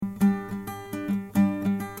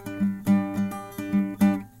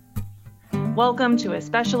Welcome to a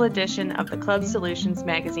special edition of the Club Solutions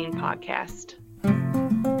Magazine podcast.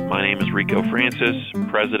 My name is Rico Francis,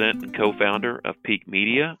 president and co-founder of Peak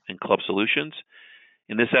Media and Club Solutions.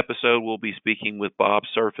 In this episode, we'll be speaking with Bob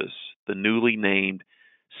Surface, the newly named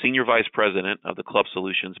Senior Vice President of the Club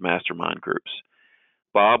Solutions Mastermind Groups.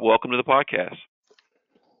 Bob, welcome to the podcast.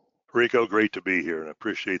 Rico, great to be here and I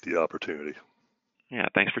appreciate the opportunity. Yeah,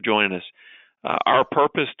 thanks for joining us. Our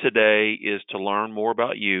purpose today is to learn more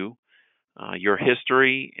about you, your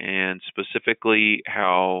history, and specifically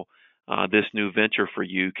how this new venture for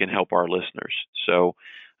you can help our listeners. So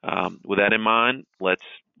with that in mind, let's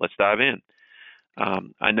dive in.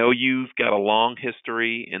 I know you've got a long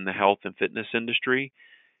history in the health and fitness industry.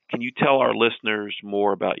 Can you tell our listeners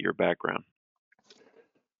more about your background?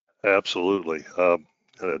 Absolutely.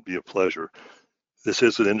 It'd be a pleasure. This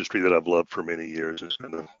is an industry that I've loved for many years. It's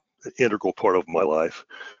been an integral part of my life.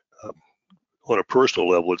 On a personal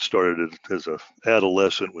level, it started as an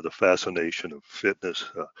adolescent with a fascination of fitness,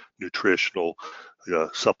 nutritional,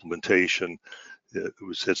 supplementation.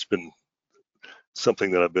 It's been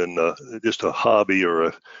something that I've been just a hobby or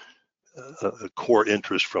a core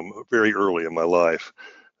interest from very early in my life.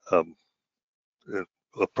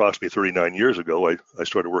 Approximately 39 years ago, I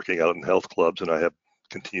started working out in health clubs, and I have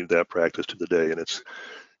continued that practice to the day. And it's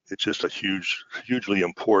just a hugely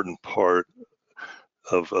important part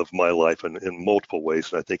of my life in multiple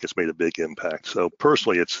ways, and I think it's made a big impact. So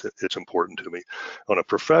personally, it's important to me. On a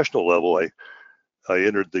professional level, I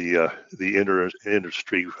entered the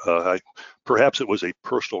industry. Perhaps it was a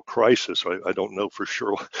personal crisis. I don't know for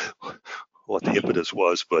sure what the impetus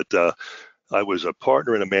was, but I was a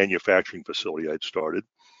partner in a manufacturing facility I'd started,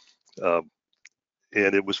 and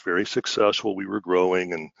it was very successful. We were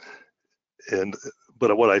growing,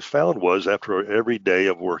 but what I found was after every day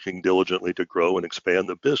of working diligently to grow and expand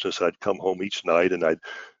the business, I'd come home each night and I'd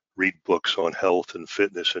read books on health and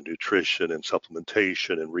fitness and nutrition and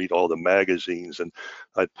supplementation and read all the magazines, and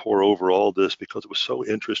I'd pore over all this because it was so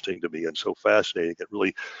interesting to me and so fascinating. It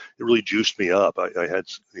really juiced me up. I had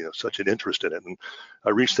such an interest in it, and I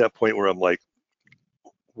reached that point where I'm like,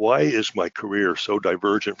 why is my career so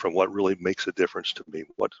divergent from what really makes a difference to me?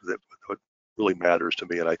 What really matters to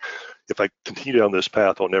me? And if I continue down this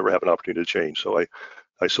path, I'll never have an opportunity to change. So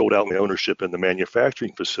I sold out my ownership in the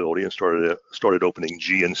manufacturing facility and started opening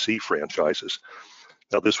GNC franchises.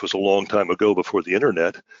 Now, this was a long time ago before the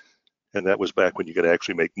internet, and that was back when you could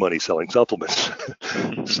actually make money selling supplements.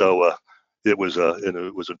 So it was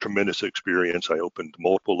a tremendous experience. I opened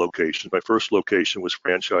multiple locations. My first location was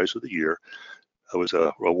Franchise of the Year. I was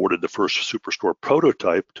awarded the first Superstore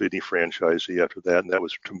prototype to any franchisee after that, and that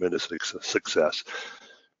was a tremendous success.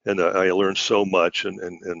 And I learned so much and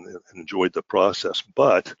enjoyed the process.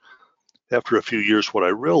 But after a few years, what I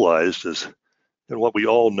realized is, and what we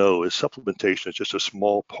all know, is supplementation is just a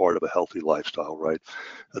small part of a healthy lifestyle, right?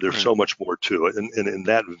 There's so much more to it. And in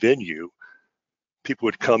that venue, people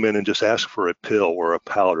would come in and just ask for a pill or a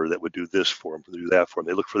powder that would do this for them, do that for them.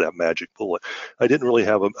 They look for that magic bullet. I didn't really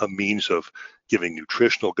have a means of giving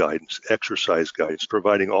nutritional guidance, exercise guidance,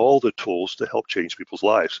 providing all the tools to help change people's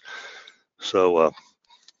lives. So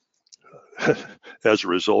as a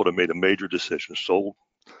result, I made a major decision, sold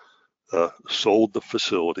the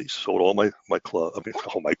facilities, sold all my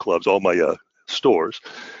stores,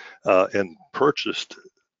 and purchased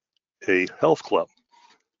a health club.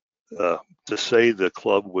 To say the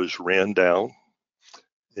club was ran down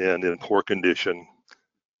and in poor condition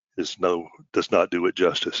does not do it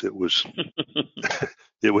justice. It was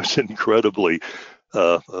incredibly,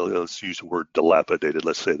 let's use the word dilapidated,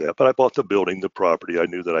 let's say that. But I bought the building, the property. I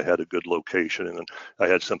knew that I had a good location and I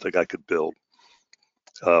had something I could build.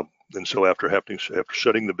 And so after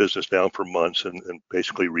shutting the business down for months and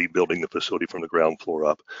basically rebuilding the facility from the ground floor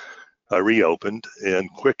up, I reopened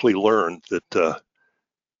and quickly learned that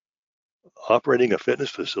operating a fitness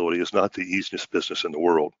facility is not the easiest business in the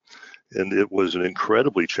world. And it was an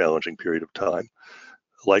incredibly challenging period of time.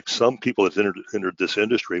 Like some people that entered this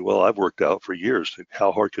industry, well, I've worked out for years.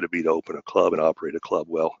 How hard could it be to open a club and operate a club?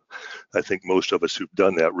 Well, I think most of us who've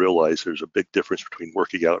done that realize there's a big difference between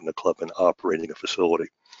working out in a club and operating a facility.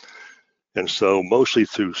 And so mostly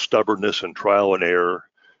through stubbornness and trial and error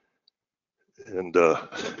and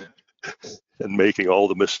making all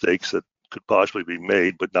the mistakes that could possibly be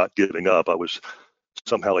made, but not giving up, I was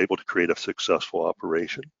somehow able to create a successful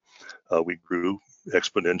operation. We grew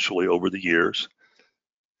exponentially over the years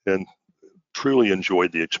and truly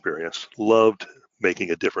enjoyed the experience, loved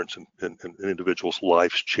making a difference in individuals'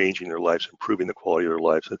 lives, changing their lives, improving the quality of their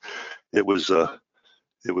lives. It was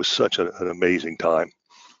such an amazing time.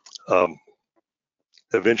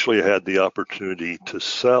 Eventually I had the opportunity to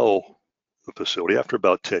sell the facility after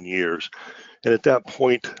about 10 years. And at that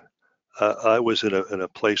point, I was in a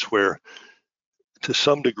place where, to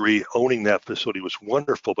some degree, owning that facility was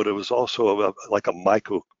wonderful, but it was also like a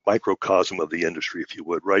microcosm of the industry, if you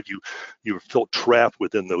would, right? You felt trapped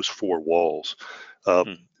within those four walls.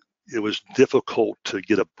 It was difficult to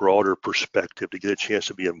get a broader perspective, to get a chance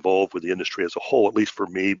to be involved with the industry as a whole, at least for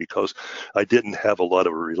me, because I didn't have a lot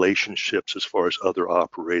of relationships as far as other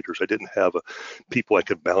operators. I didn't have people I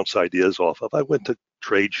could bounce ideas off of. I went to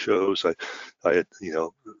trade shows, I had,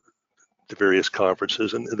 the various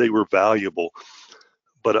conferences, and they were valuable.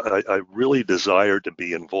 But I really desired to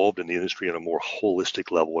be involved in the industry on a more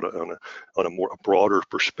holistic level, on a more broader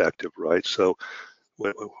perspective, right? So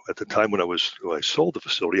at the time when I sold the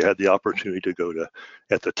facility, I had the opportunity to go to,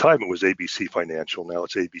 at the time it was ABC Financial, now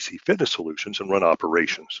it's ABC Fitness Solutions, and run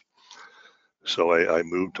operations. So I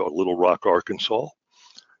moved to Little Rock, Arkansas,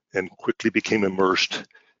 and quickly became immersed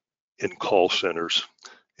in call centers,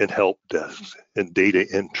 in help desks, in data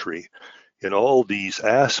entry, in all these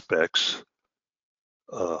aspects,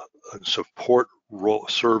 and support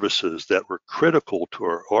services that were critical to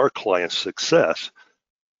our clients' success.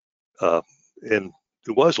 And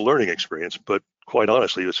it was a learning experience, but quite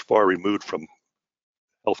honestly, it was far removed from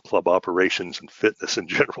health club operations and fitness in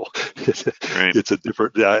general. Right. It's a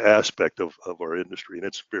different aspect of our industry, and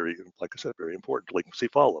it's very, like I said, very important. Latency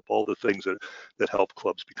follow-up, all the things that help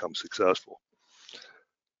clubs become successful.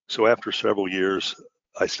 So after several years,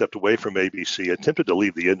 I stepped away from ABC, attempted to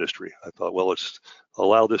leave the industry. I thought, well, let's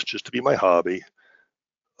allow this just to be my hobby.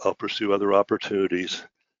 I'll pursue other opportunities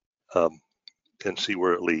and see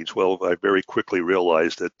where it leads. Well, I very quickly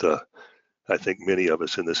realized that I think many of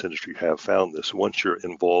us in this industry have found this. Once you're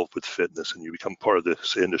involved with fitness and you become part of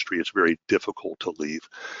this industry, it's very difficult to leave.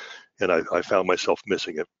 And I found myself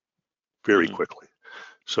missing it very quickly.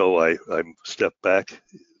 So I stepped back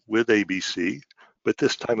with ABC, but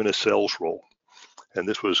this time in a sales role. And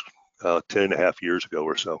this was 10 and a half years ago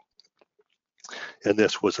or so. And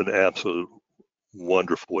this was an absolute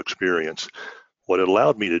wonderful experience. What it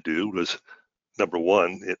allowed me to do was, number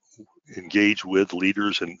one, engage with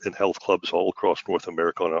leaders and health clubs all across North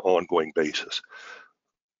America on an ongoing basis.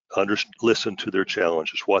 Listen to their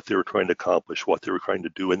challenges, what they were trying to accomplish, what they were trying to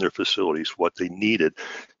do in their facilities, what they needed,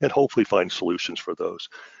 and hopefully find solutions for those.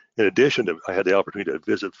 In addition, I had the opportunity to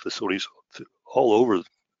visit facilities all over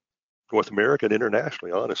North America and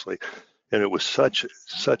internationally, honestly. And it was such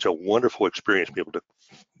a wonderful experience to be able to,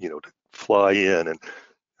 to fly in and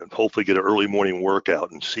hopefully get an early morning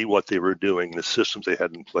workout and see what they were doing, the systems they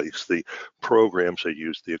had in place, the programs they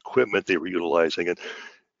used, the equipment they were utilizing,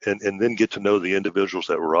 and then get to know the individuals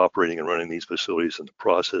that were operating and running these facilities and the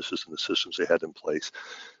processes and the systems they had in place.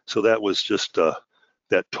 So that was just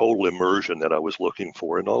that total immersion that I was looking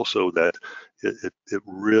for. And also that it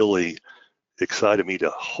really excited me to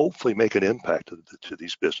hopefully make an impact to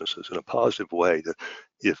these businesses in a positive way. That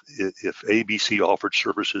if ABC offered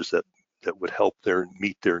services that would help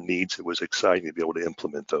meet their needs, it was exciting to be able to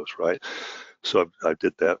implement those, right? So I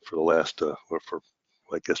did that for the last, for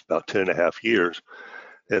I guess about 10 and a half years.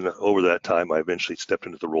 And over that time, I eventually stepped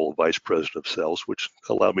into the role of Vice President of Sales, which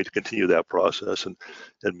allowed me to continue that process and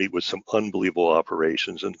meet with some unbelievable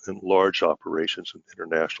operations and large operations and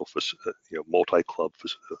international, multi-club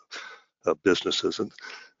businesses. And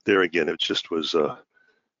there again, it just was,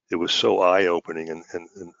 it was so eye-opening and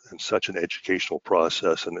such an educational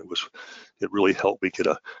process. And it really helped me get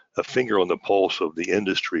a finger on the pulse of the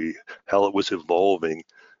industry, how it was evolving,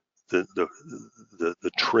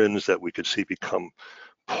 the trends that we could see become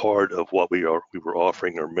part of what we were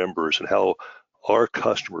offering our members, and how our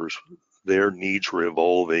customers, their needs were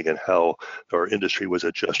evolving, and how our industry was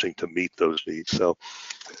adjusting to meet those needs. So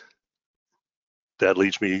that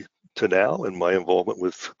leads me to now and my involvement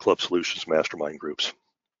with Club Solutions Mastermind Groups.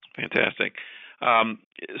 Fantastic.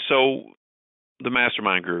 So the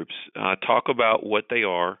mastermind groups, talk about what they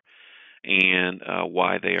are and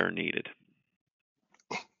why they are needed.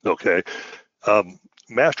 Okay.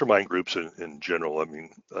 Mastermind groups in general, I mean,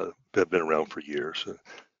 have been around for years.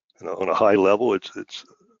 On a high level, it's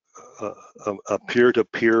a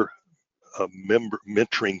peer-to-peer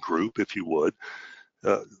mentoring group, if you would,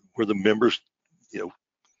 where the members,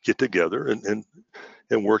 get together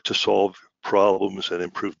and work to solve problems and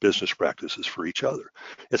improve business practices for each other.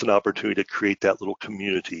 It's an opportunity to create that little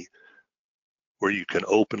community where you can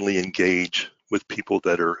openly engage with people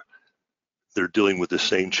they're dealing with the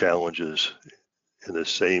same challenges and the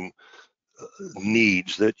same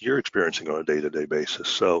needs that you're experiencing on a day-to-day basis.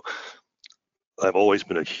 So I've always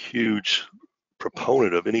been a huge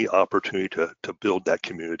proponent of any opportunity to build that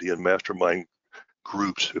community, and mastermind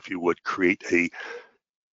groups, if you would, create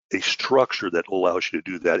a structure that allows you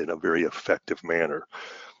to do that in a very effective manner.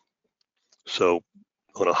 So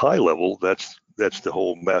on a high level, that's the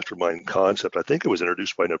whole mastermind concept. I think it was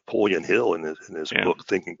introduced by Napoleon Hill in his book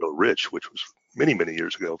Think and Grow Rich, which was many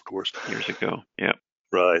years ago, of course. Years ago, yeah.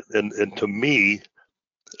 Right, and to me,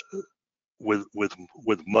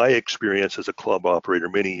 with my experience as a club operator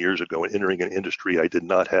many years ago and entering an industry I did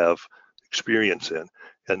not have experience in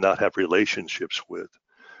and not have relationships with,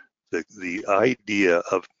 the idea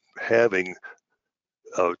of having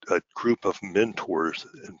a group of mentors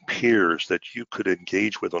and peers that you could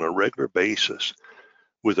engage with on a regular basis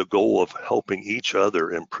with a goal of helping each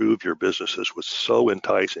other improve your businesses was so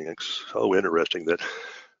enticing and so interesting that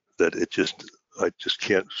I just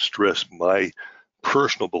can't stress my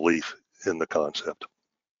personal belief in the concept.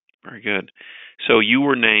 Very good. So you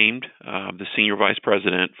were named the Senior Vice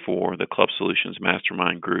President for the Club Solutions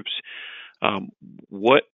Mastermind Groups.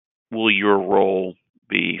 What will your role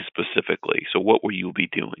be specifically? So what will you be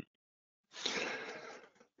doing?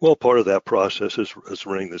 Well, part of that process is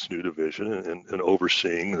running this new division and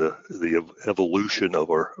overseeing the evolution of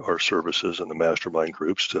our services and the mastermind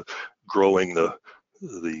groups to growing the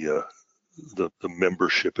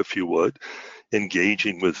membership, if you would,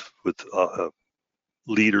 engaging with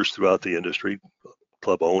leaders throughout the industry,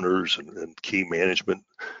 club owners and key management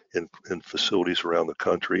in facilities around the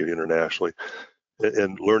country and internationally,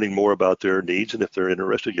 and learning more about their needs, and if they're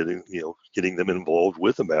interested, getting them involved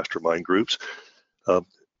with the mastermind groups.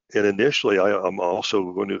 And initially, I'm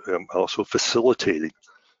also facilitating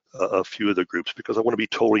a few of the groups because I want to be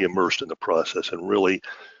totally immersed in the process and really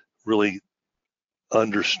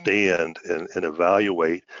understand and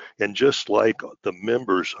evaluate. And just like the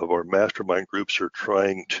members of our mastermind groups are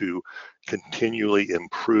trying to continually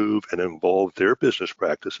improve and evolve their business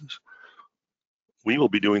practices, we will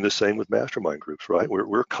be doing the same with mastermind groups, right?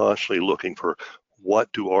 We're constantly looking for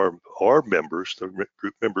what do our members, the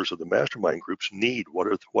group members of the mastermind groups, need? What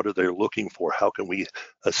are they looking for? How can we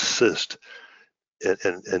assist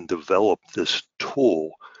and develop this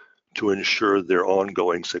tool to ensure their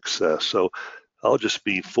ongoing success? So I'll just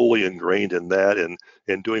be fully ingrained in that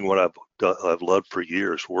and doing what I've loved for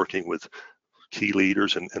years, working with key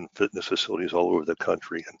leaders and fitness facilities all over the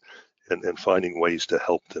country and finding ways to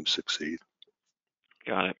help them succeed.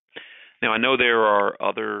 Got it. Now, I know there are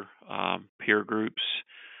other peer groups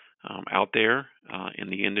out there in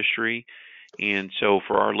the industry. And so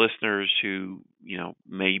for our listeners who,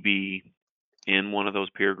 may be in one of those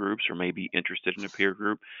peer groups or may be interested in a peer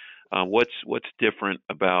group, what's different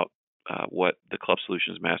about what the Club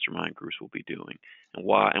Solutions Mastermind groups will be doing, and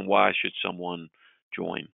why should someone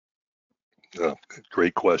join?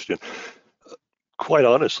 Great question. Quite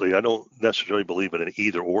honestly, I don't necessarily believe in an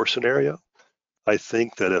either-or scenario. I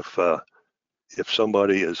think that if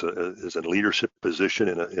somebody is in a leadership position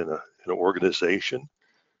in an organization,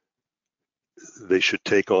 they should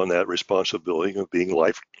take on that responsibility of being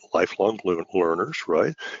lifelong learners,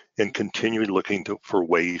 right? And continue looking for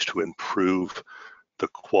ways to improve the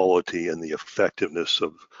quality and the effectiveness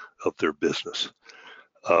of their business.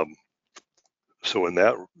 So in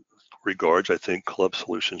that regards, I think Club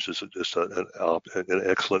Solutions is just an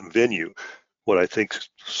excellent venue. What I think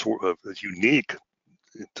sort of unique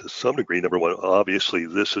to some degree, number one, obviously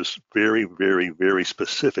this is very, very, very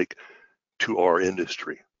specific to our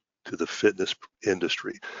industry, to the fitness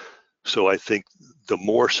industry. So I think the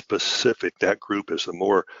more specific that group is, the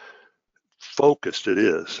more focused it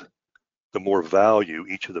is, the more value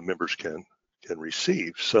each of the members can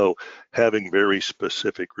receive. So having very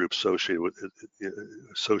specific groups associated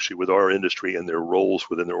with our industry and their roles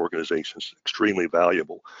within their organizations is extremely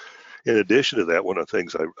valuable. In addition to that, one of the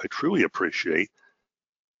things I truly appreciate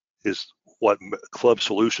is what Club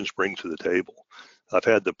Solutions bring to the table. I've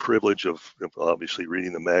had the privilege of obviously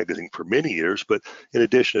reading the magazine for many years, but in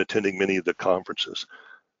addition to attending many of the conferences,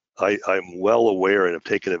 I'm well aware and have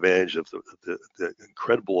taken advantage of the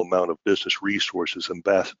incredible amount of business resources and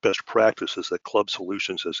best practices that Club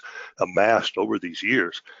Solutions has amassed over these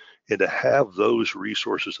years, and to have those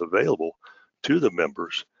resources available to the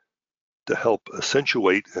members to help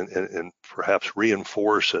accentuate and perhaps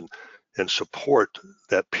reinforce and support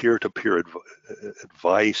that peer-to-peer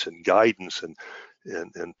advice and guidance and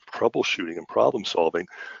troubleshooting and problem solving,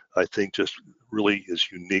 I think just really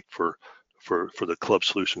is unique for the Club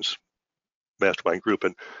Solutions Mastermind Group,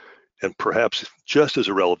 and perhaps just as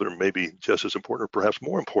irrelevant, or maybe just as important, or perhaps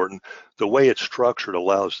more important, the way it's structured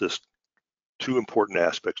allows this two important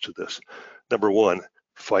aspects to this. Number one,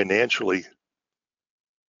 financially,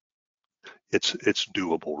 it's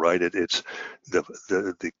doable, right? It's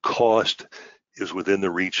the cost is within the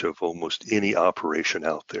reach of almost any operation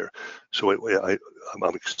out there. So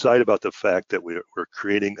I'm excited about the fact that we're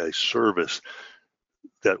creating a service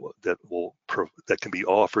that can be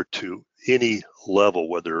offered to any level,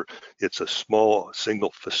 whether it's a small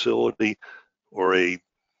single facility or a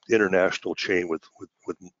international chain with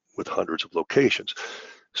hundreds of locations.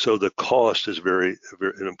 So the cost is very,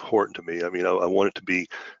 very important to me. I mean, I want it to be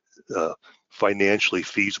financially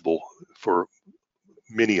feasible for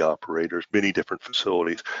many operators, many different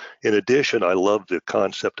facilities. In addition, I love the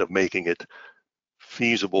concept of making it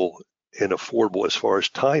feasible and affordable as far as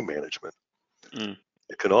time management.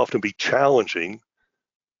 It can often be challenging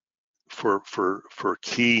for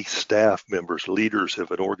key staff members, leaders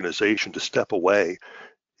of an organization to step away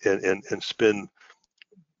and spend,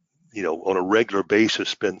 on a regular basis,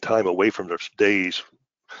 spend time away from their days,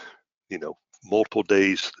 multiple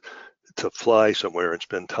days to fly somewhere and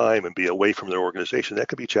spend time and be away from their organization. That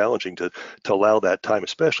can be challenging to allow that time,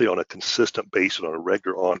 especially on a consistent basis, on a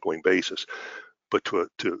regular ongoing basis. But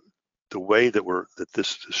to the way that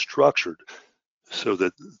this is structured, so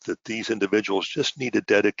that these individuals just need to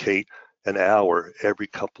dedicate an hour every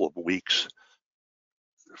couple of weeks,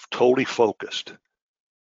 totally focused,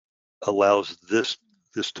 allows this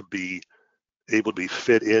to be able to be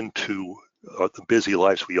fit into the busy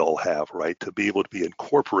lives we all have, right? To be able to be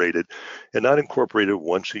incorporated, and not incorporated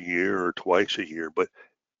once a year or twice a year, but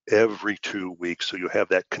every 2 weeks. So you have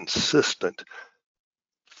that consistent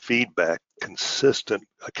feedback, consistent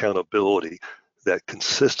accountability. That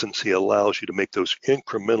consistency allows you to make those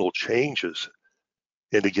incremental changes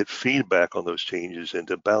and to get feedback on those changes and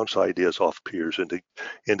to bounce ideas off peers and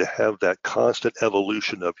to have that constant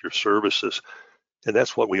evolution of your services. And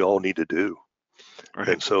that's what we all need to do. Right.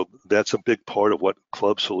 And so that's a big part of what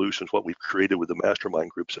Club Solutions, what we've created with the mastermind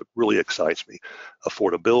groups, that really excites me.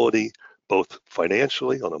 Affordability, both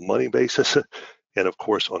financially on a money basis and of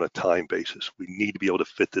course on a time basis. We need to be able to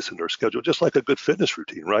fit this into our schedule, just like a good fitness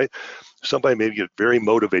routine, right? Somebody may get very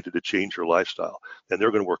motivated to change their lifestyle, and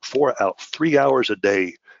they're going to work 3 hours a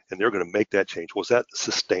day, and they're going to make that change. Was that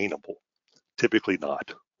sustainable? Typically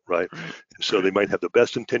not, right? So they might have the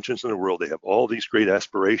best intentions in the world. They have all these great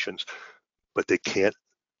aspirations, but they can't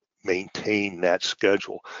maintain that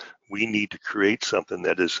schedule. We need to create something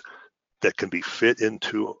that can be fit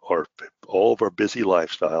into all of our busy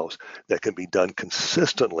lifestyles, that can be done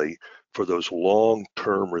consistently for those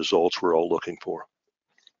long-term results we're all looking for.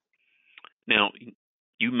 Now,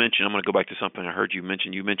 you mentioned, I'm going to go back to something I heard you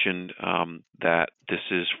mention. You mentioned that this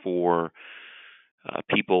is for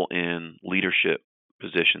people in leadership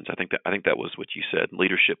positions. I think that was what you said,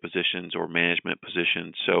 leadership positions or management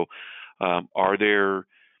positions. So are there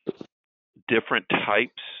different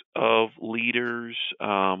types of leaders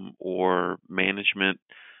or management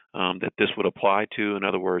that this would apply to? In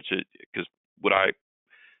other words, because what I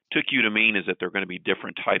took you to mean is that there are going to be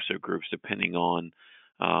different types of groups depending on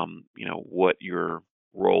what your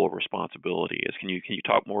role or responsibility is. Can you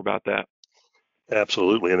talk more about that?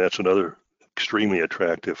 Absolutely, and that's another extremely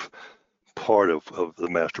attractive part of the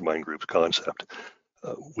mastermind group's concept.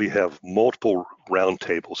 We have multiple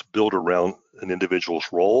roundtables built around an individual's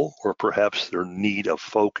role or perhaps their need of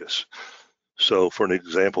focus. So, for an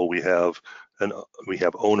example, we have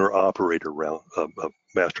owner-operator round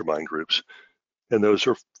mastermind groups, and those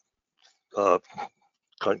are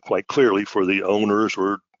quite clearly for the owners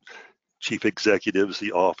or chief executives,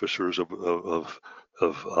 the officers of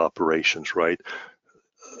operations, right?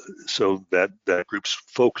 So that group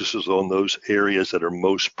focuses on those areas that are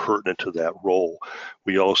most pertinent to that role.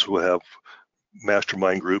 We also have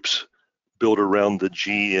mastermind groups built around the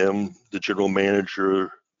GM, the general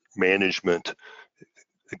manager, management,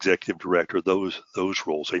 executive director, those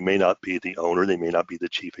roles. They may not be the owner, they may not be the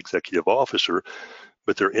chief executive officer,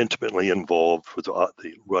 but they're intimately involved with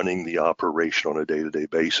running the operation on a day-to-day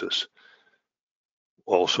basis.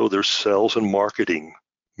 Also, there's sales and marketing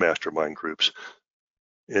mastermind groups.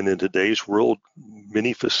 And in today's world,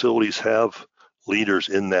 many facilities have leaders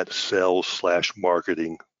in that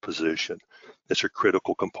sales/marketing position. It's a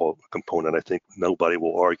critical component. I think nobody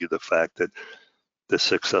will argue the fact that the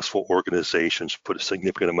successful organizations put a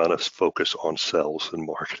significant amount of focus on sales and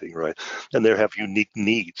marketing, right? And they have unique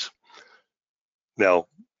needs. Now,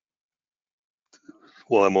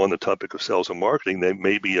 while I'm on the topic of sales and marketing, they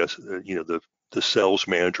may be the sales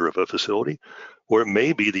manager of a facility, or it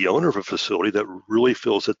may be the owner of a facility that really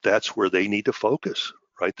feels that that's where they need to focus,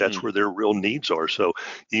 right? That's where their real needs are. So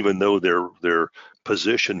even though their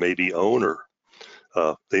position may be owner,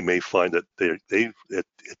 they may find that they at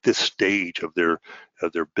this stage of their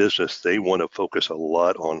of their business, they want to focus a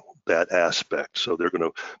lot on that aspect. So they're going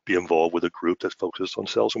to be involved with a group that focuses on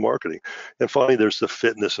sales and marketing. And finally, there's the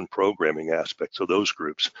fitness and programming aspects of those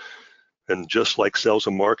groups. And just like sales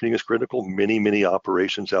and marketing is critical, many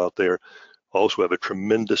operations out there also have a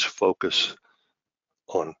tremendous focus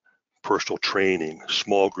on personal training,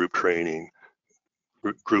 small group training,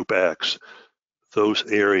 group X, those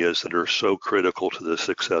areas that are so critical to the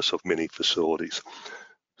success of many facilities.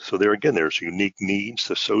 So there again, there's unique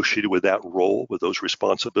needs associated with that role, with those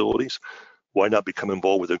responsibilities. Why not become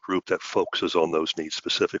involved with a group that focuses on those needs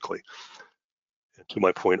specifically? And to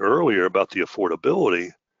my point earlier about the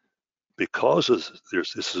affordability, because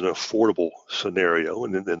this is an affordable scenario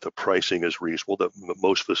and the pricing is reasonable, that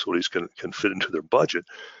most facilities can fit into their budget,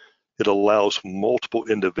 it allows multiple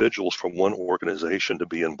individuals from one organization to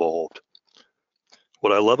be involved.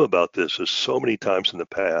 What I love about this is so many times in the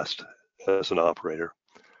past as an operator,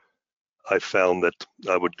 I found that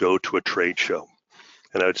I would go to a trade show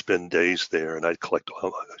and I'd spend days there and I'd collect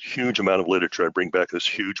a huge amount of literature. I'd bring back this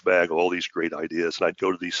huge bag of all these great ideas and I'd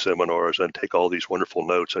go to these seminars and I'd take all these wonderful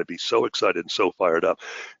notes. I'd be so excited and so fired up.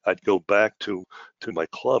 I'd go back to my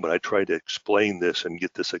club and I'd try to explain this and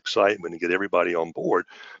get this excitement and get everybody on board.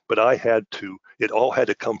 But it all had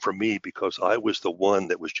to come from me because I was the one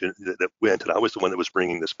that went and I was the one that was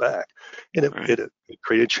bringing this back. And it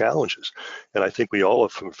created challenges. And I think we all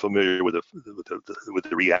are familiar with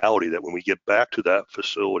the reality that when we get back to that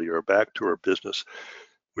facility or back to our business,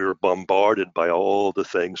 we were bombarded by all the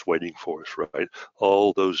things waiting for us, right?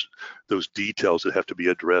 All those details that have to be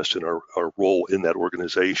addressed in our role in that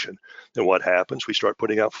organization. And what happens? We start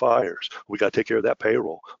putting out fires. We got to take care of that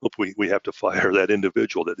payroll. Look, we have to fire that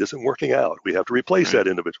individual that isn't working out. We have to replace that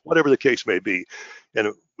individual, whatever the case may be.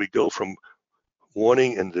 And we go from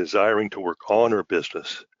wanting and desiring to work on our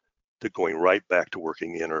business to going right back to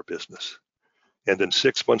working in our business. And then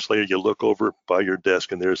 6 months later, you look over by your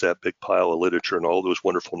desk and there's that big pile of literature and all those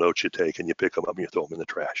wonderful notes you take and you pick them up and you throw them in the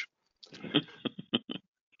trash.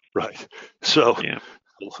 Right. So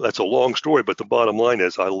that's a long story, but the bottom line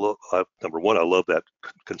is number one, I love that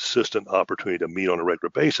consistent opportunity to meet on a regular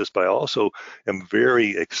basis, but I also am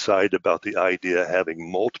very excited about the idea of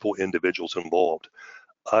having multiple individuals involved.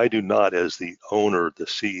 I do not, as the owner, the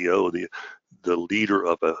CEO, the leader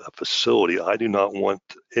of a facility, I do not want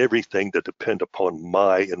everything to depend upon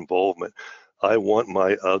my involvement. I want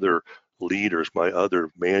my other leaders, my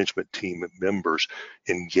other management team members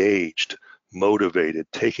engaged, motivated,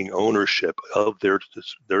 taking ownership of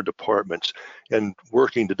their departments and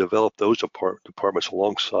working to develop those departments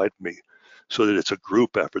alongside me so that it's a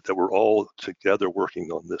group effort, that we're all together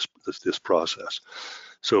working on this process.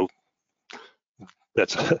 So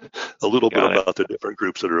that's a little bit about the different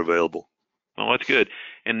groups that are available. Well, that's good.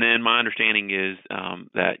 And then my understanding is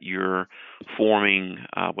that you're forming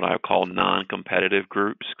what I would call non-competitive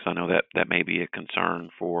groups, because I know that may be a concern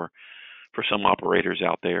for some operators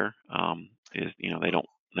out there. They don't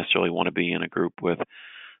necessarily want to be in a group with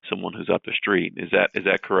someone who's up the street. Is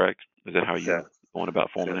that correct? Is that how you're going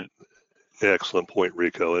about forming it? Excellent point,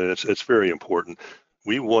 Rico. And it's very important.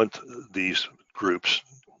 We want these groups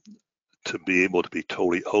to be able to be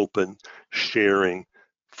totally open, sharing,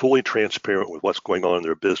 fully transparent with what's going on in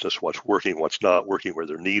their business, what's working, what's not working, where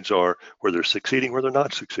their needs are, where they're succeeding, where they're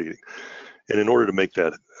not succeeding. And in order to make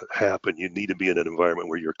that happen, you need to be in an environment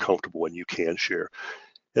where you're comfortable and you can share.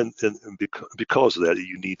 And because of that,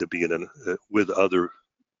 you need to be with other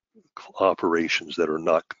operations that are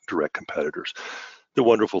not direct competitors. The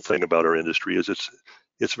wonderful thing about our industry is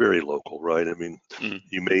it's very local, right? I mean,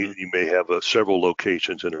 you may have several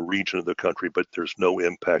locations in a region of the country, but there's no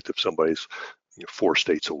impact if somebody's 4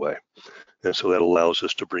 states away. And so that allows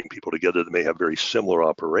us to bring people together that may have very similar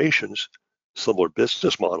operations, similar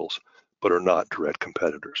business models, but are not direct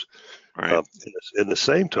competitors. Right. In the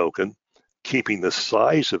same token, keeping the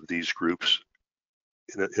size of these groups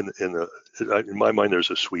in my mind, there's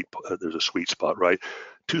a sweet spot, right?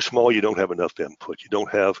 Too small, you don't have enough input. You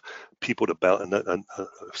don't have people to bounce,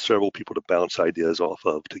 several people to bounce ideas off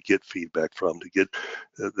of, to get feedback from, to get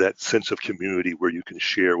that sense of community where you can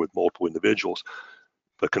share with multiple individuals.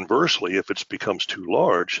 But conversely, if it becomes too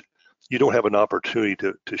large, you don't have an opportunity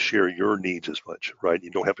to share your needs as much, right?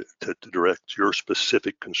 You don't have to direct your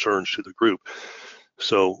specific concerns to the group.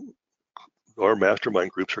 So our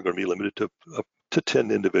mastermind groups are going to be limited to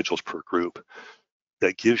 10 individuals per group.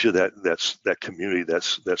 That gives you that community,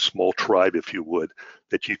 that small tribe, if you would,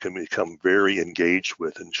 that you can become very engaged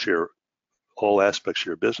with and share all aspects of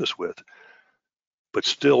your business with, but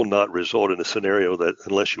still not result in a scenario that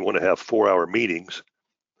unless you want to have 4-hour meetings,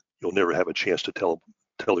 you'll never have a chance to tell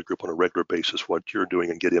tell the group on a regular basis what you're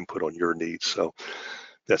doing and get input on your needs. So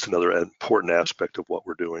that's another important aspect of what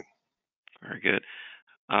we're doing. Very good.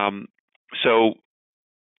 So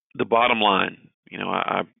the bottom line,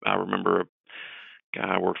 I remember a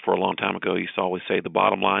guy I worked for a long time ago. He used to always say, "The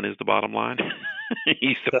bottom line is the bottom line." He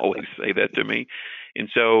used to always say that to me. And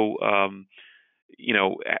so,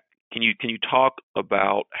 can you talk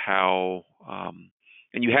about how,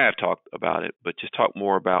 and you have talked about it, but just talk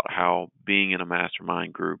more about how being in a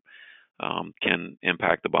mastermind group can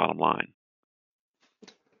impact the bottom line?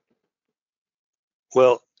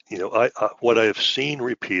 Well, what I have seen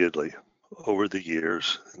repeatedly over the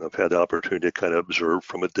years, and I've had the opportunity to kind of observe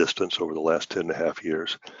from a distance over the last 10.5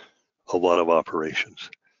 years, a lot of operations,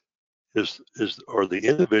 are the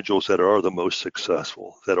individuals that are the most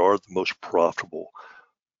successful, that are the most profitable,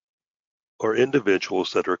 are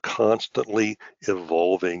individuals that are constantly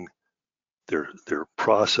evolving their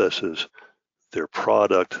processes, their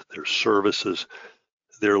product, their services.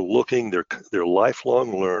 They're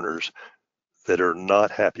lifelong learners that are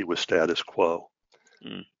not happy with status quo.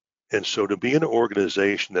 Mm. And so to be an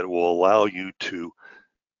organization that will allow you to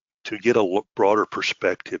get a broader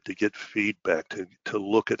perspective, to get feedback, to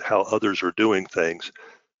look at how others are doing things,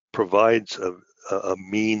 provides a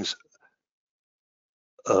means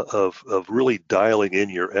of really dialing in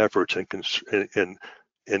your efforts and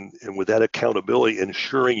with that accountability,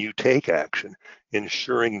 ensuring you take action,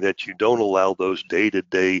 ensuring that you don't allow those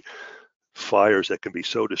day-to-day fires that can be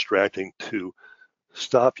so distracting to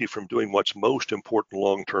stop you from doing what's most important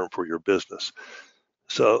long-term for your business.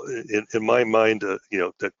 So in my mind,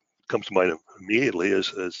 that comes to mind immediately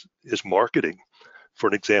is marketing. For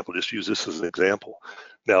an example, just use this as an example.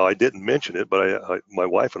 Now, I didn't mention it, but my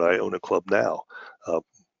wife and I own a club now.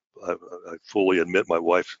 I fully admit my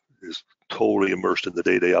wife is totally immersed in the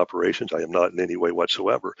day-to-day operations. I am not in any way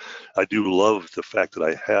whatsoever. I do love the fact that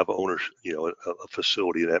I have owners, a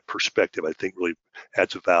facility, and that perspective I think really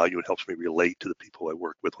adds value and helps me relate to the people I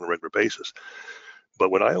work with on a regular basis.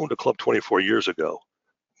 But when I owned a club 24 years ago,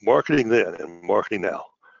 marketing then and marketing now,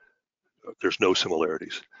 there's no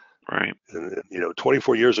similarities. Right. And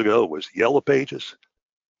 24 years ago was Yellow Pages,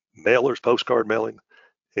 mailers, postcard mailing,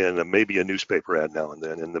 and maybe a newspaper ad now and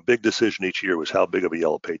then. And the big decision each year was how big of a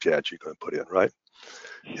Yellow Page ad you're going to put in, right?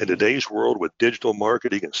 In today's world with digital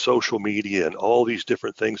marketing and social media and all these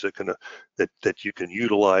different things that you can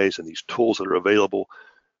utilize and these tools that are available,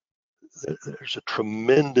 there's a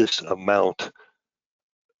tremendous amount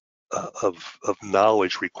of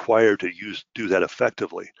knowledge required to do that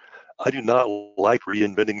effectively. I do not like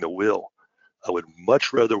reinventing the wheel. I would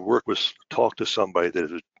much rather talk to somebody that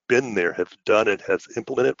has been there, have done it, has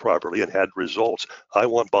implemented properly, and had results. I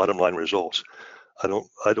want bottom line results. I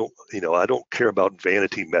don't care about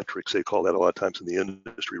vanity metrics. They call that a lot of times in the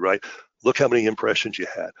industry, right? Look how many impressions you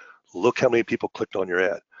had. Look how many people clicked on your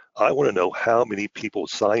ad. I want to know how many people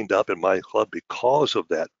signed up in my club because of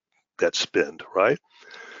that spend, right?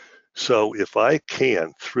 So if I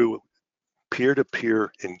can, through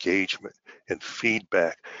peer-to-peer engagement and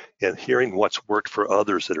feedback and hearing what's worked for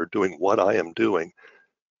others that are doing what I am doing,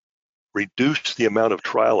 reduce the amount of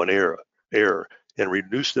trial and error and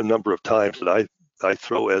reduce the number of times that I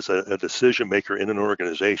throw as a decision maker in an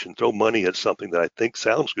organization, throw money at something that I think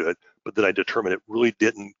sounds good, but that I determine it really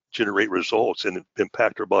didn't generate results and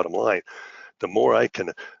impact our bottom line. The more I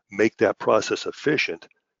can make that process efficient,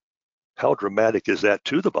 how dramatic is that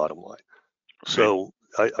to the bottom line? Right. So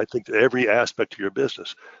I think that every aspect of your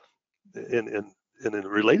business, and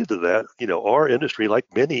related to that, our industry, like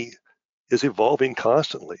many, is evolving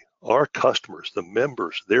constantly. Our customers, the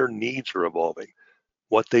members, their needs are evolving.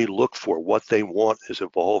 What they look for, what they want is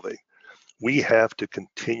evolving. We have to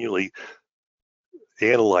continually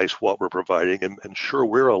analyze what we're providing and ensure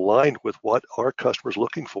we're aligned with what our customers are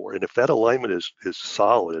looking for. And if that alignment is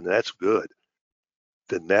solid and that's good,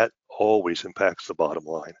 then that always impacts the bottom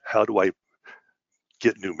line. How do I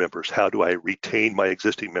get new members? How do I retain my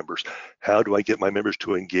existing members? How do I get my members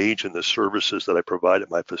to engage in the services that I provide at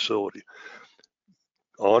my facility?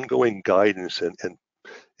 Ongoing guidance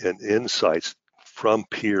and insights from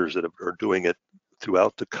peers that are doing it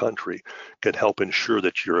throughout the country can help ensure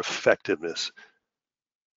that your effectiveness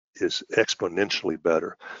is exponentially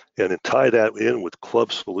better. And then tie that in with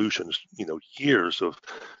Club Solutions, years of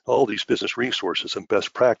all these business resources and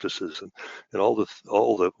best practices and all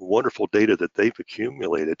the wonderful data that they've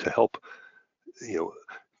accumulated to help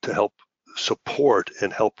support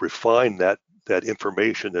and help refine that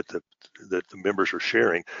information that the members are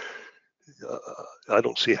sharing. I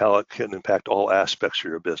don't see how it can impact all aspects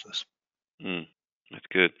of your business. That's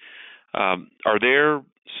good. Are there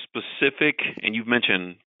specific, and you've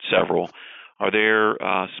mentioned several, are there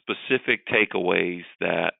specific takeaways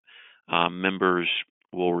that members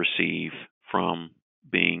will receive from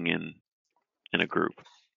being in a group?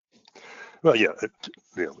 Well, yeah,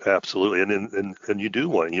 absolutely, and you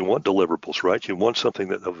want deliverables, right? You want something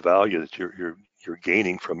that of value that you're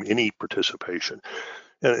gaining from any participation.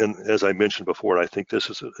 And as I mentioned before, and I think this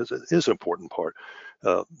is an important part,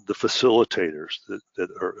 the facilitators that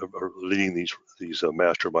are leading these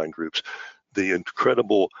mastermind groups, the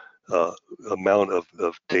incredible amount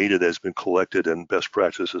of data that has been collected and best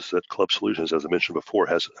practices that Club Solutions, as I mentioned before,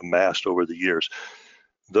 has amassed over the years.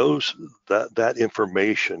 That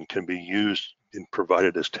information can be used and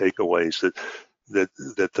provided as takeaways that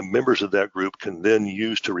the members of that group can then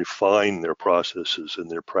use to refine their processes and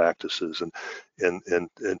their practices and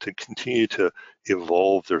to continue to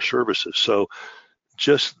evolve their services. So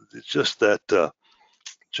just that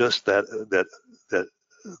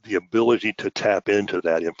the ability to tap into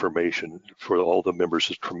that information for all the members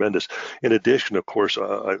is tremendous. In addition, of course,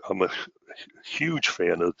 I'm a huge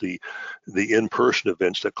fan of the in-person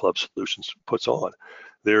events that Club Solutions puts on.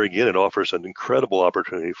 There again, it offers an incredible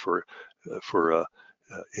opportunity for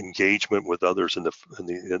engagement with others in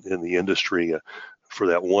the industry, for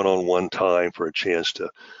that one-on-one time, for a chance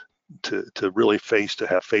to really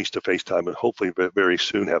have face-to-face time, and hopefully very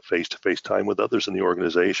soon have face-to-face time with others in the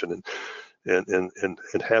organization,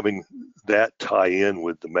 and having that tie in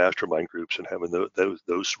with the mastermind groups and having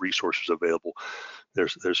those resources available.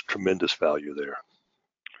 There's tremendous value there.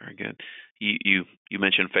 Very good. You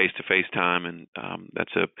mentioned face-to-face time, and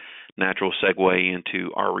that's a natural segue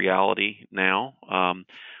into our reality now,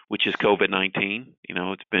 which is COVID-19.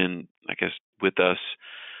 It's been, I guess, with us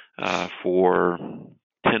for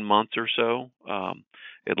 10 months or so,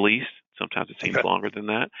 at least. Sometimes it seems longer than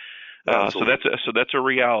that. So that's a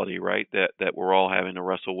reality, right? That we're all having to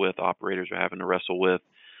wrestle with. Operators are having to wrestle with.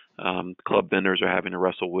 Club vendors are having to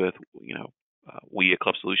wrestle with. We at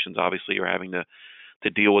Club Solutions obviously are having to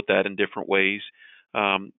deal with that in different ways.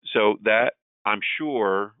 So that, I'm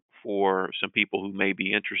sure, for some people who may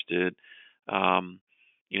be interested,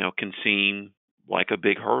 can seem like a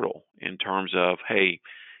big hurdle in terms of, hey,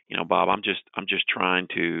 Bob, I'm just trying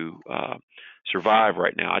to survive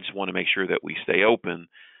right now. I just want to make sure that we stay open.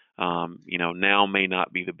 Now may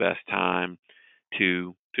not be the best time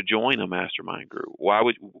to join a mastermind group. What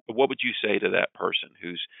would you say to that person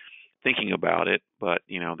who's thinking about it, but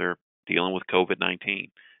they're dealing with COVID-19,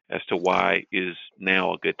 as to why is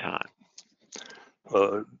now a good time?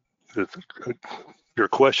 Your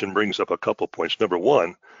question brings up a couple points. Number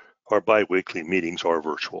one, our biweekly meetings are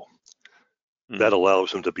virtual. That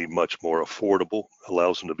allows them to be much more affordable,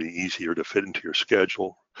 allows them to be easier to fit into your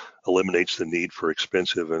schedule, eliminates the need for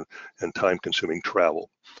expensive and time-consuming travel.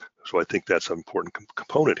 So I think that's an important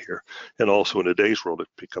component here. And also in today's world, it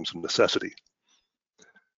becomes a necessity.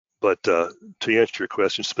 But to answer your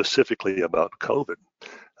question specifically about COVID,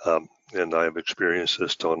 and I have experienced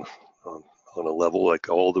this on a level like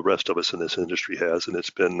all the rest of us in this industry has, and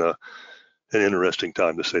it's been an interesting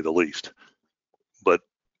time to say the least. But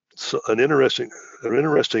so an interesting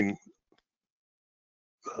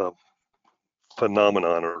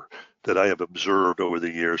phenomenon that I have observed over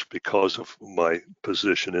the years because of my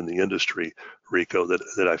position in the industry, Rico,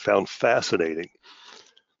 that I found fascinating,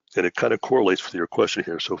 and it kind of correlates with your question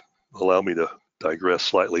here. So allow me to digress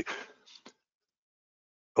slightly.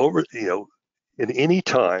 In any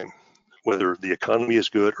time, whether the economy is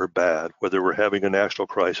good or bad, whether we're having a national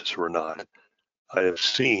crisis or not, I have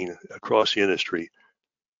seen across the industry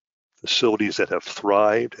facilities that have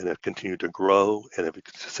thrived and have continued to grow and have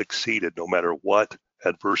succeeded no matter what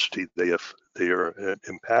adversity they are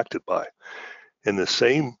impacted by. In the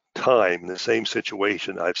same time, in the same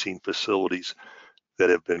situation, I've seen facilities that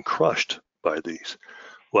have been crushed by these.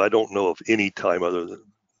 Well, I don't know of any time other than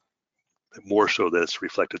more so that it's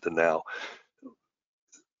reflected than now.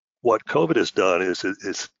 What COVID has done is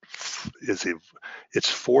it's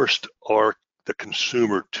forced the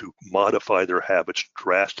consumer to modify their habits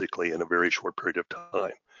drastically in a very short period of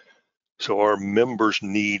time. So our members'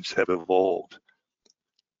 needs have evolved.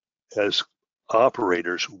 As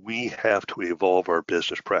operators, we have to evolve our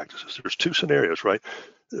business practices. There's two scenarios, right?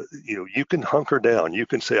 You can hunker down. You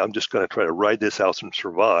can say, I'm just going to try to ride this out and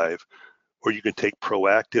survive, or you can take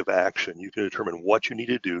proactive action. You can determine what you need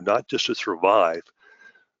to do, not just to survive,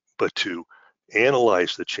 but to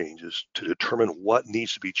analyze the changes, to determine what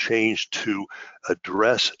needs to be changed to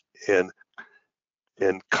address and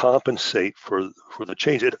compensate for the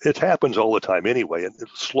change. It happens all the time anyway, and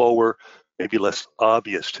it's slower, maybe less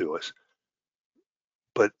obvious to us.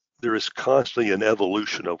 But there is constantly an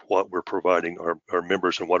evolution of what we're providing our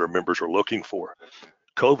members and what our members are looking for.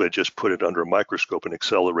 COVID just put it under a microscope and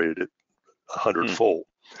accelerated it 100-fold.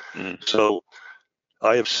 So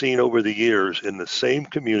I have seen over the years in the same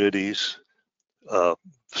communities,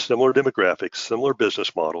 similar demographics, similar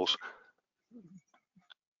business models,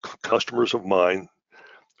 customers of mine,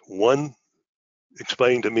 one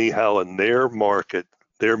explained to me how in their market,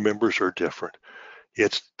 their members are different.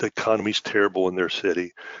 It's the economy's terrible in their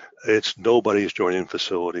city. It's nobody's joining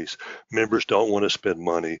facilities. Members don't want to spend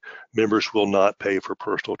money. Members will not pay for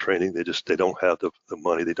personal training. They don't have the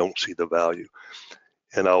money. They don't see the value.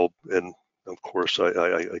 And of course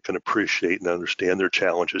I can appreciate and understand their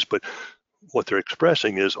challenges, but what they're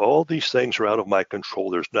expressing is all these things are out of my control.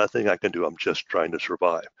 There's nothing I can do. I'm just trying to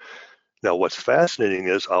survive. Now, what's fascinating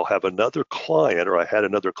is I'll have another client, or I had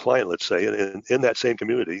another client, let's say, in that same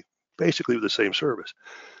community, basically with the same service.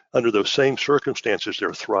 Under those same circumstances,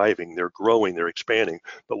 they're thriving, they're growing, they're expanding.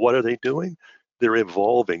 But what are they doing? They're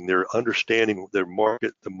evolving, they're understanding their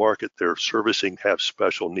market, the market they're servicing has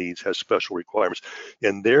special needs, has special requirements,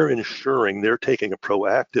 and they're ensuring they're taking a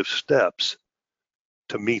proactive steps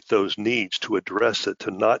to meet those needs, to address it,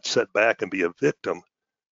 to not sit back and be a victim,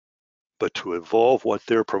 but to evolve what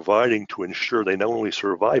they're providing to ensure they not only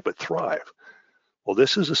survive, but thrive. Well,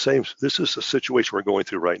 this is the situation we're going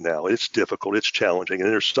through right now. It's difficult, it's challenging,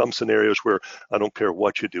 and there's some scenarios where I don't care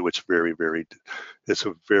what you do, it's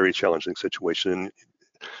a very challenging situation.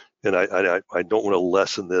 And I don't want to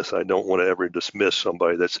lessen this. I don't want to ever dismiss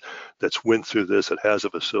somebody that's went through this, that has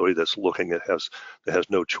a facility that's looking, that has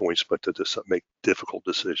no choice but to just make difficult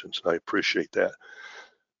decisions. And I appreciate that.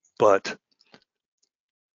 But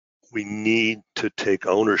we need to take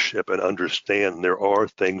ownership and understand there are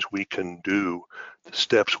things we can do,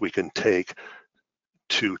 steps we can take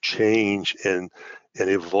to change and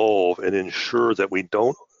evolve and ensure that we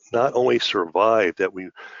don't not only survive, that we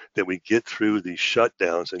get through these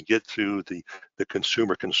shutdowns and get through the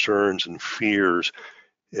consumer concerns and fears,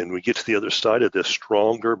 and we get to the other side of this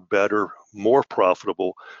stronger, better, more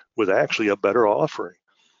profitable, with actually a better offering.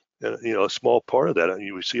 And a small part of that,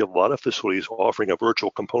 we see a lot of facilities offering a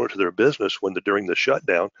virtual component to their business during the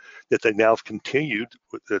shutdown that they now have continued,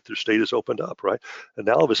 that their state has opened up, right? And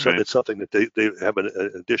now all of a sudden, It's something that they have an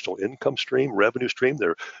additional income stream, revenue stream.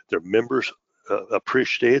 Their members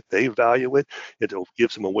appreciate it, they value it. It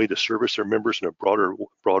gives them a way to service their members in a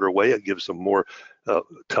broader way. It gives them more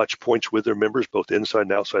touch points with their members, both inside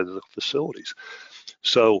and outside of the facilities.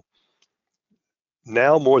 So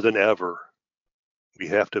now more than ever, we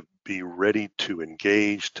have to be ready to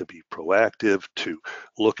engage, to be proactive, to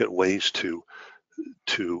look at ways to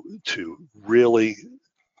really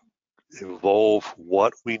evolve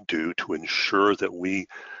what we do to ensure that we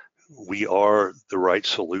are the right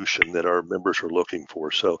solution that our members are looking for.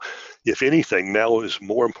 So if anything, now is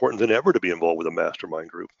more important than ever to be involved with a mastermind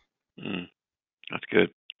group. That's good.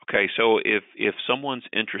 Okay, so if someone's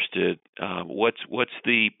interested, what's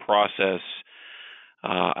the process?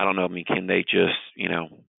 I don't know. I mean, can they just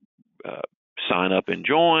sign up and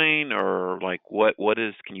join, or like what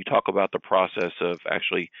is? Can you talk about the process of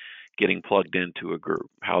actually getting plugged into a group?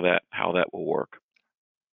 How that will work?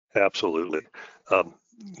 Absolutely.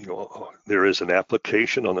 There is an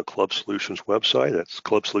application on the Club Solutions website. That's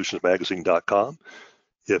clubsolutionsmagazine.com.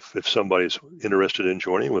 If somebody's interested in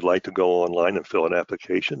joining, would like to go online and fill an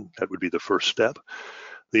application, that would be the first step.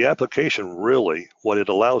 The application really, what it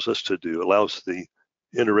allows us to do, allows the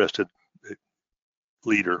interested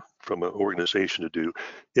leader from an organization to do,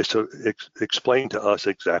 is to explain to us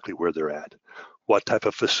exactly where they're at, what type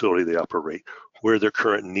of facility they operate, where their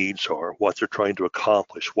current needs are, what they're trying to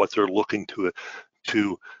accomplish, what they're looking to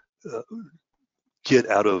get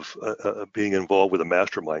out of being involved with a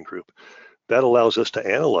mastermind group. That allows us to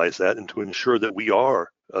analyze that and to ensure that we are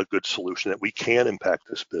a good solution, that we can impact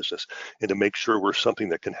this business, and to make sure we're something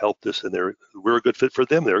that can help this, and we're a good fit for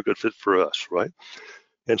them, they're a good fit for us, right?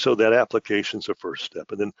 And so that application is the first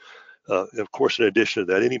step. And then, of course, in addition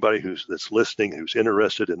to that, anybody that's listening, who's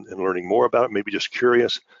interested in learning more about it, maybe just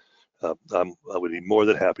curious, I would be more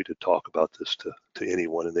than happy to talk about this to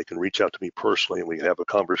anyone, and they can reach out to me personally, and we can have a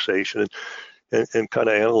conversation and kind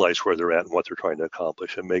of analyze where they're at and what they're trying to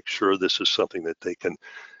accomplish, and make sure this is something that they can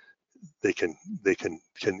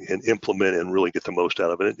implement and really get the most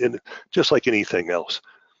out of it. And just like anything else,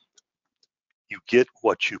 you get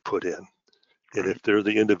what you put in. And if they're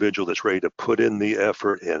the individual that's ready to put in the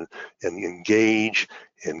effort and engage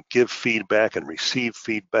and give feedback and receive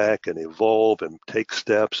feedback and evolve and take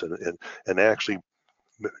steps and actually,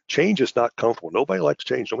 change is not comfortable. Nobody likes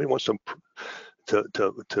change. Nobody wants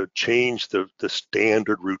to change the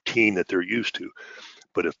standard routine that they're used to.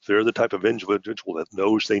 But if they're the type of individual that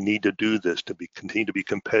knows they need to do this to continue to be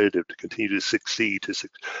competitive, to continue to succeed,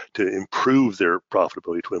 to improve their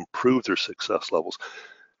profitability, to improve their success levels,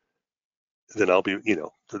 then I'll be,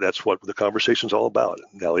 that's what the conversation's all about.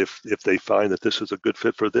 Now, if they find that this is a good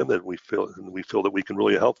fit for them, and we feel that we can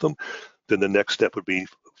really help them, then the next step would be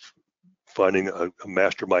finding a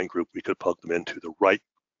mastermind group we could plug them into, the right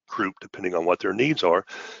group, depending on what their needs are,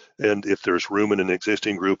 and if there's room in an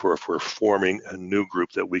existing group, or if we're forming a new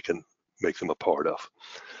group that we can make them a part of.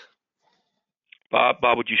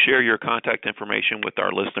 Bob, would you share your contact information with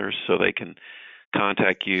our listeners so they can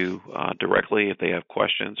contact you directly if they have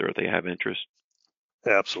questions or if they have interest?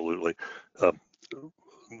 Absolutely.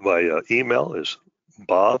 My email is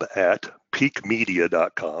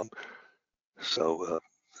bob@peakmedia.com. So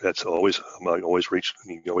that's always, you can always reach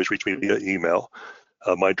me via email.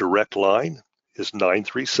 My direct line is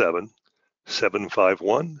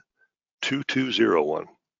 937-751-2201.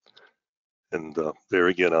 And there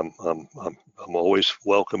again, I'm always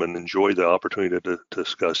welcome and enjoy the opportunity to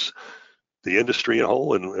discuss the industry in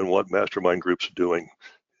whole and what mastermind groups are doing,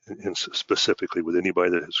 and specifically with anybody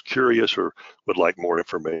that is curious or would like more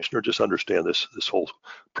information or just understand this whole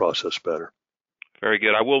process better. Very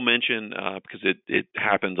good. I will mention, because it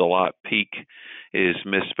happens a lot, Peak is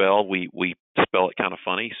misspelled. We spell it kind of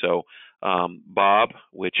funny. So Bob,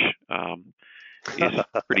 which is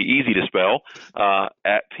pretty easy to spell,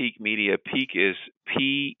 at Peak Media. Peak is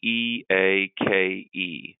Peake,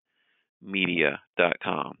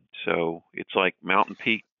 media.com. So it's like Mountain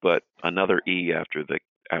Peak, but another E after the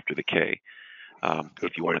K,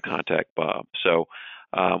 if you want to contact Bob. So,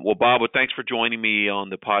 well, Bob, thanks for joining me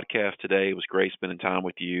on the podcast today. It was great spending time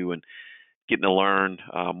with you and getting to learn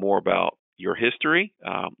more about your history,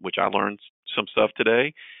 which I learned some stuff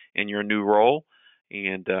today, in your new role.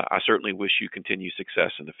 And I certainly wish you continued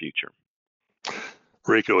success in the future.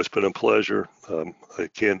 Rico, it's been a pleasure. I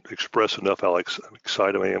can't express enough how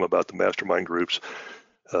excited I am about the mastermind groups,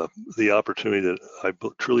 the opportunity that I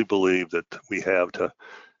truly believe that we have to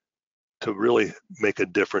really make a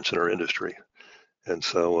difference in our industry. And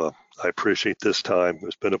so I appreciate this time.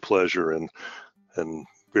 It's been a pleasure, and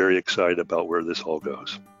very excited about where this all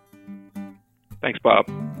goes. Thanks, Bob.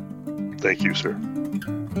 Thank you, sir.